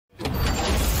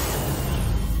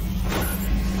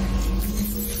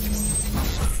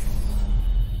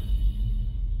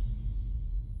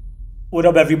What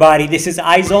up everybody, this is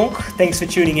iZonk, thanks for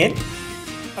tuning in.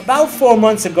 About 4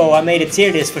 months ago I made a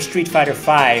tier list for Street Fighter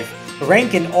V,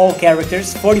 ranking all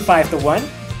characters 45 to 1,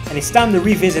 and it's time to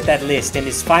revisit that list in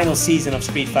this final season of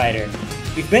Street Fighter.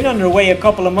 We've been underway a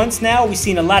couple of months now, we've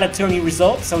seen a lot of tourney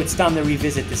results, so it's time to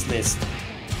revisit this list.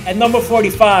 At number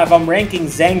 45 I'm ranking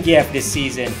Zangief this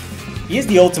season. He is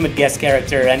the ultimate guest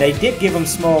character, and they did give him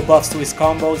small buffs to his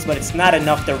combos, but it's not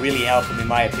enough to really help him in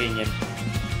my opinion.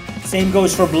 Same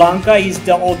goes for Blanca, he's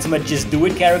the ultimate just do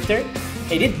it character.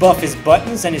 They did buff his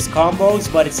buttons and his combos,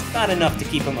 but it's not enough to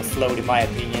keep him afloat in my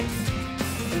opinion.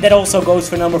 And that also goes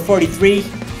for number 43,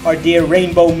 our dear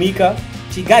Rainbow Mika.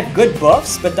 She got good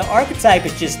buffs, but the archetype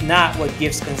is just not what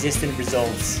gives consistent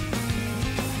results.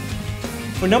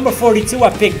 For number 42 I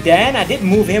picked Dan. I did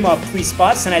move him up 3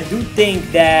 spots, and I do think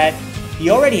that he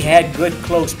already had good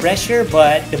close pressure,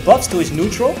 but the buffs to his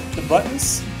neutral, the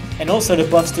buttons, and also the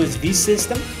buffs to his V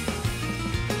system,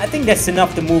 I think that's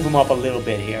enough to move him up a little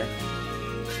bit here.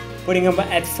 Putting him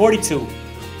at 42.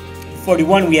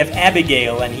 41 we have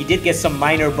Abigail, and he did get some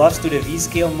minor buffs to the V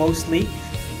skill mostly,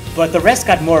 but the rest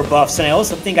got more buffs, and I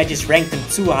also think I just ranked him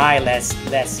too high last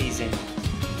season.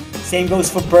 Same goes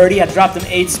for Birdie. I dropped him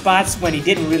 8 spots when he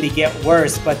didn't really get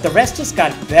worse, but the rest just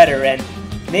got better, and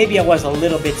maybe I was a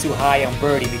little bit too high on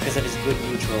Birdie because of his good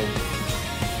neutral.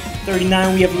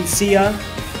 39 we have Lucia.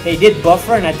 They did buff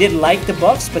her, and I did like the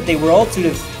buffs, but they were all to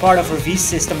the part of her V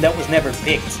system that was never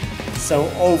picked. So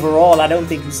overall, I don't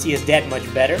think Lucia is that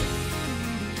much better.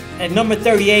 At number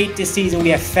 38 this season we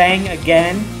have Fang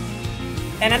again.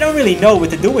 And I don't really know what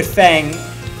to do with Fang.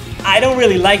 I don't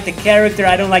really like the character,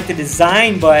 I don't like the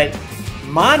design, but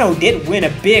Mono did win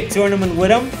a big tournament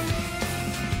with him.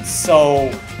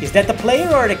 So, is that the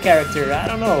player or the character? I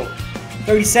don't know.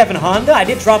 37 Honda, I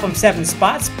did drop him 7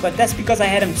 spots, but that's because I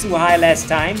had him too high last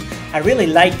time. I really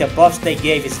like the buffs they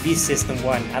gave his V system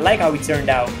one. I like how he turned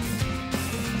out.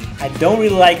 I don't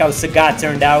really like how Sagat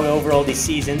turned out over all these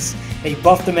seasons. They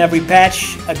buffed him every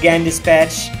patch, again this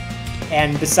patch,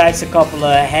 and besides a couple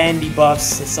of handy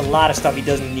buffs, it's a lot of stuff he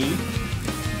doesn't need.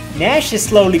 Nash is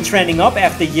slowly trending up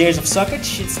after years of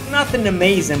suckage. It's nothing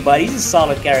amazing, but he's a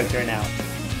solid character now.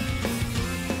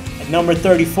 At number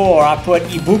 34 I put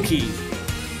Ibuki.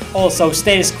 Also,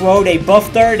 status quo, they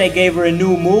buffed her, they gave her a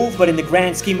new move, but in the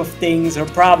grand scheme of things, her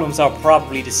problems are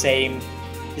probably the same.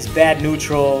 His bad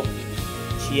neutral,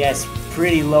 she has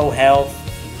pretty low health,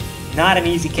 not an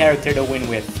easy character to win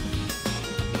with.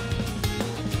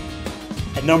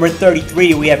 At number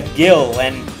 33 we have Gil,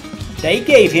 and they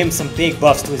gave him some big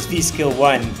buffs to his V skill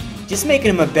 1, just making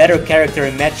him a better character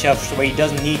in matchups where he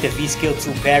doesn't need the V skill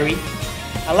 2 parry.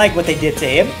 I like what they did to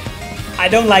him. I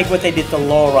don't like what they did to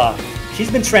Laura. She's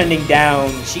been trending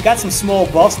down. She got some small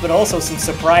buffs, but also some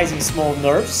surprising small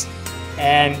nerfs.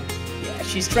 And yeah,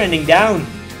 she's trending down.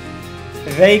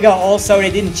 Vega also,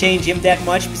 they didn't change him that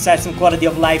much besides some quality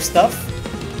of life stuff.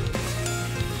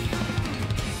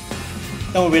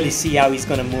 Don't really see how he's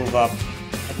gonna move up.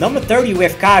 At number 30 we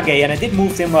have Kage, and I did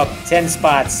move him up 10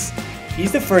 spots.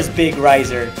 He's the first big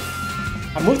riser.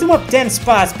 I moved him up 10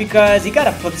 spots because he got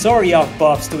a plethora of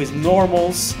buffs to his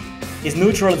normals. His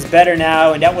neutral is better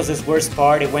now, and that was his worst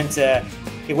part. It went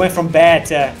from bad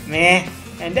to meh,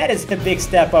 and that is a big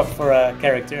step up for a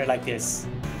character like this.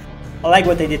 I like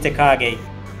what they did to Kage.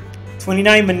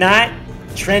 29 Manat,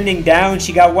 trending down.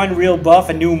 She got one real buff,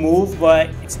 a new move, but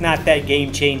it's not that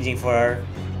game changing for her.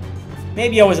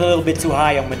 Maybe I was a little bit too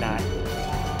high on Manat.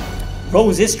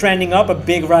 Rose is trending up, a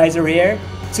big riser here.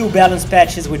 2 balance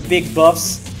patches with big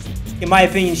buffs. In my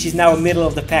opinion, she's now a middle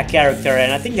of the pack character,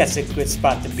 and I think that's a good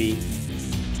spot to be.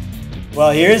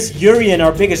 Well, here's Urien,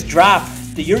 our biggest drop.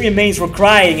 The Urien mains were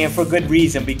crying, and for good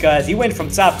reason, because he went from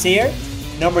top tier,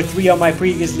 number 3 on my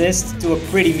previous list, to a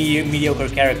pretty mediocre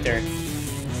character.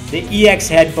 The EX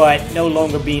headbutt no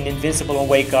longer being invincible on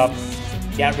wake up,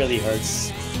 that really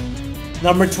hurts.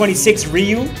 Number 26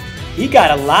 Ryu, he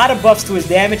got a lot of buffs to his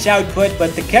damage output,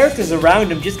 but the characters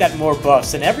around him just got more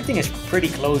buffs, and everything is pretty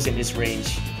close in this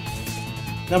range.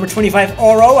 Number 25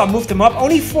 Oro, I moved him up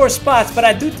only 4 spots, but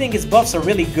I do think his buffs are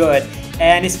really good,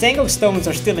 and his Tango Stones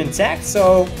are still intact,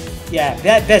 so yeah,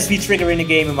 best V trigger in the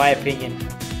game in my opinion.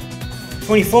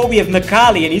 24 we have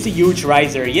Nakali, and he's a huge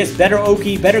riser. He has better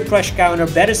Oki, better crush counter,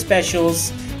 better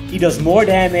specials, he does more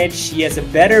damage, he has a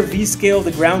better V skill,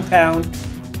 the ground pound.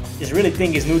 Just really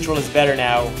think his neutral is better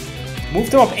now.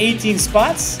 Moved him up 18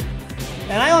 spots,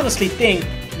 and I honestly think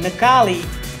Nakali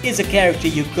is a character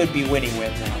you could be winning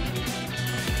with now.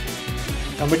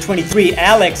 Number 23,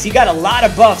 Alex, he got a lot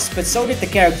of buffs, but so did the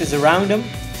characters around him.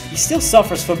 He still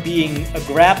suffers for being a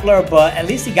grappler, but at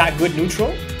least he got good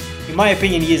neutral. In my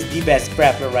opinion, he is the best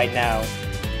grappler right now.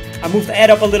 I moved Ed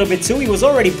up a little bit too. He was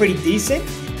already pretty decent.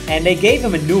 And they gave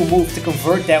him a new move to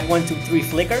convert that 1-2-3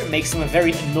 flicker. It makes him a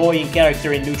very annoying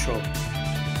character in neutral.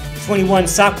 21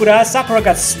 Sakura. Sakura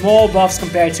got small buffs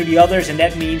compared to the others, and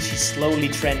that means she's slowly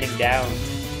trending down.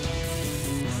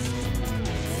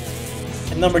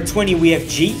 At number 20 we have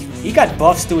G. He got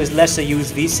buffs to his lesser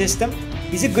used V system.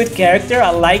 He's a good character, I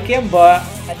like him, but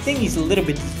I think he's a little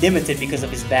bit limited because of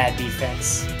his bad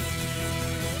defense.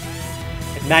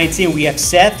 At 19 we have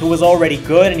Seth, who was already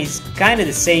good, and he's kind of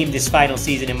the same this final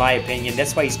season in my opinion.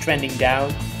 That's why he's trending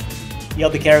down. The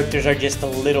other characters are just a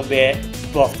little bit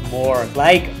buffed more,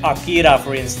 like Akira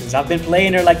for instance. I've been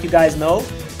playing her like you guys know,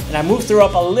 and I moved her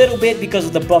up a little bit because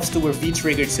of the buffs to her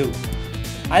V-trigger too.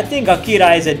 I think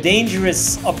Akira is a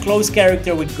dangerous up-close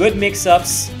character with good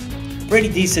mix-ups, pretty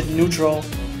decent neutral.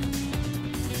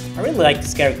 I really like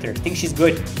this character, I think she's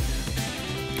good.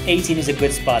 18 is a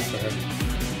good spot for her.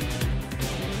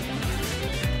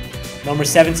 Number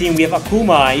 17 we have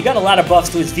Akuma. He got a lot of buffs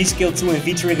to his V-skill 2 and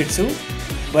V-trigger 2,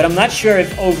 but I'm not sure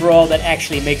if overall that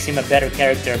actually makes him a better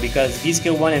character, because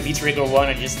V-skill 1 and V-trigger 1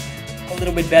 are just a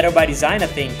little bit better by design I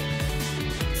think.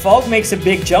 Falk makes a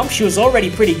big jump. She was already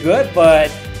pretty good,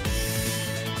 but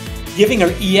giving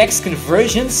her EX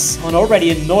conversions on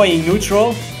already annoying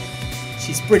neutral,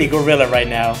 she's pretty gorilla right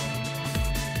now.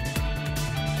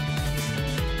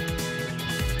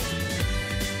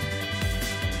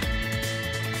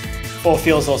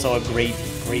 Fulfill's also a great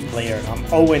player. I'm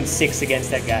 0-6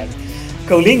 against that guy.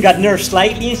 Colleen got nerfed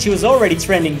slightly and she was already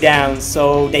trending down,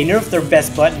 so they nerfed her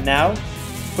best button now.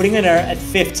 Putting her at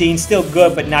 15, still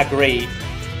good but not great.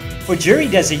 For Jury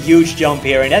does a huge jump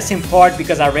here, and that's in part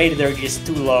because I rated her just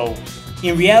too low.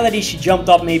 In reality she jumped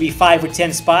up maybe 5 or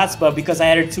 10 spots, but because I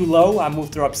had her too low, I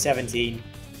moved her up 17.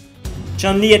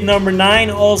 Chun-Li at number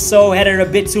 9 also had her a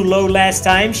bit too low last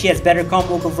time. She has better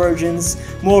combo conversions,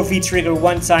 more V-trigger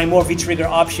one time, more V-trigger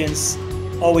options.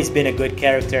 Always been a good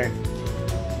character.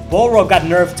 Warlord got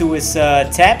nerfed to his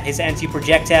tap, his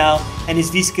anti-projectile, and his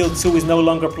V-skill 2 is no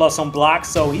longer plus on block,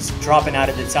 so he's dropping out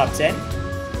of the top 10.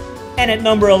 And at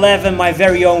number 11, my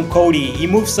very own Cody. He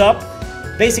moves up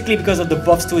basically because of the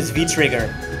buffs to his V-trigger.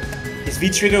 His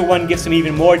V-trigger 1 gives him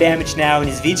even more damage now, and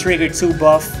his V-trigger 2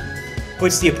 buff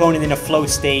puts the opponent in a flow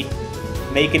state,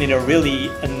 making it a really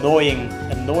annoying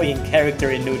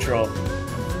character in neutral.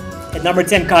 At number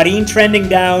 10, Karin trending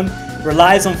down,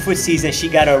 relies on footsies, and she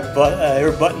got her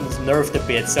buttons nerfed a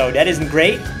bit, so that isn't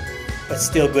great, but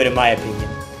still good in my opinion.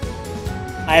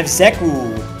 I have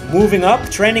Zeku moving up,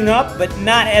 trending up, but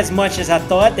not as much as I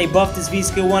thought. They buffed his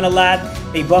V-skill 1 a lot,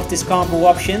 they buffed his combo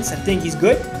options. I think he's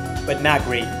good, but not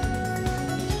great.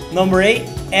 Number 8,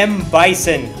 M.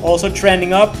 Bison, also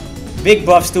trending up, big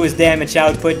buffs to his damage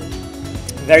output.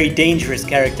 Very dangerous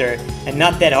character and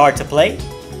not that hard to play.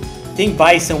 I think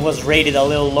Bison was rated a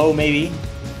little low maybe.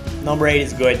 Number 8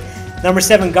 is good. Number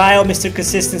 7, Guile, Mr.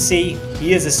 Consistency.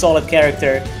 He is a solid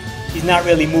character. He's not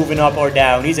really moving up or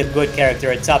down. He's a good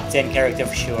character, a top 10 character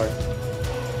for sure.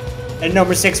 At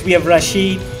number 6 we have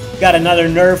Rashid. Got another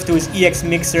nerf to his EX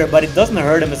mixer, but it doesn't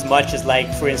hurt him as much as,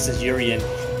 like, for instance, Urian.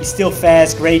 He's still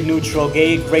fast, great neutral,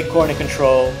 great corner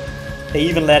control. They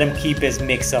even let him keep his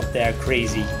mix up there,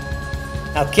 crazy.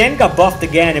 Now Ken got buffed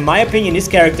again. In my opinion, this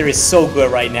character is so good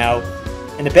right now.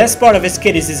 And the best part of his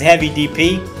kit is his heavy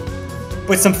DP.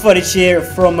 Put some footage here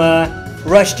from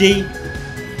Rush G.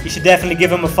 You should definitely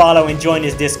give him a follow and join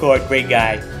his Discord, great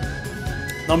guy.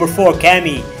 Number 4,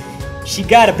 Cammy. She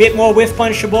got a bit more whiff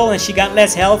punishable and she got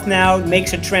less health now. It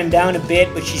makes her trend down a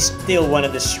bit, but she's still one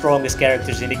of the strongest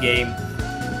characters in the game.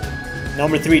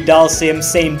 Number 3, Dalsim,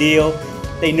 same deal.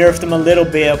 They nerfed him a little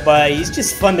bit, but he's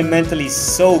just fundamentally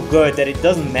so good that it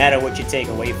doesn't matter what you take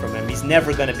away from him. He's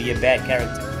never going to be a bad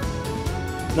character.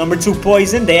 Number 2,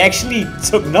 Poison. They actually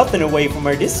took nothing away from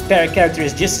her. This character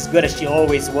is just as good as she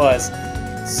always was.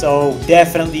 So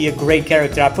definitely a great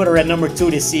character. I put her at number 2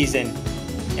 this season.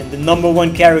 And the number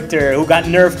 1 character who got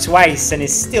nerfed twice and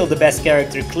is still the best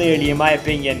character, clearly in my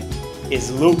opinion,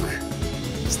 is Luke.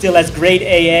 Still has great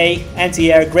AA,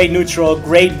 anti-air, great neutral,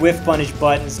 great whiff punish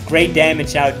buttons, great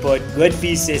damage output, good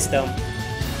V system.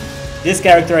 This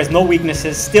character has no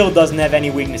weaknesses, still doesn't have any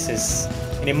weaknesses.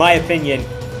 And in my opinion,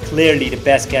 clearly the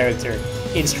best character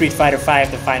in Street Fighter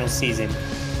V the final season.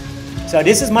 So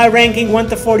this is my ranking 1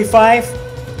 to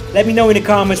 45. Let me know in the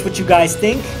comments what you guys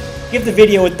think. Give the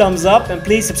video a thumbs up and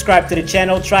please subscribe to the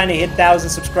channel. Trying to hit 1,000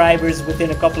 subscribers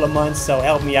within a couple of months, so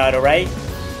help me out, alright?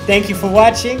 Thank you for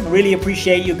watching, really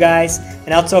appreciate you guys,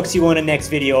 and I'll talk to you on the next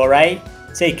video, alright?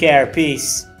 Take care,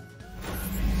 peace.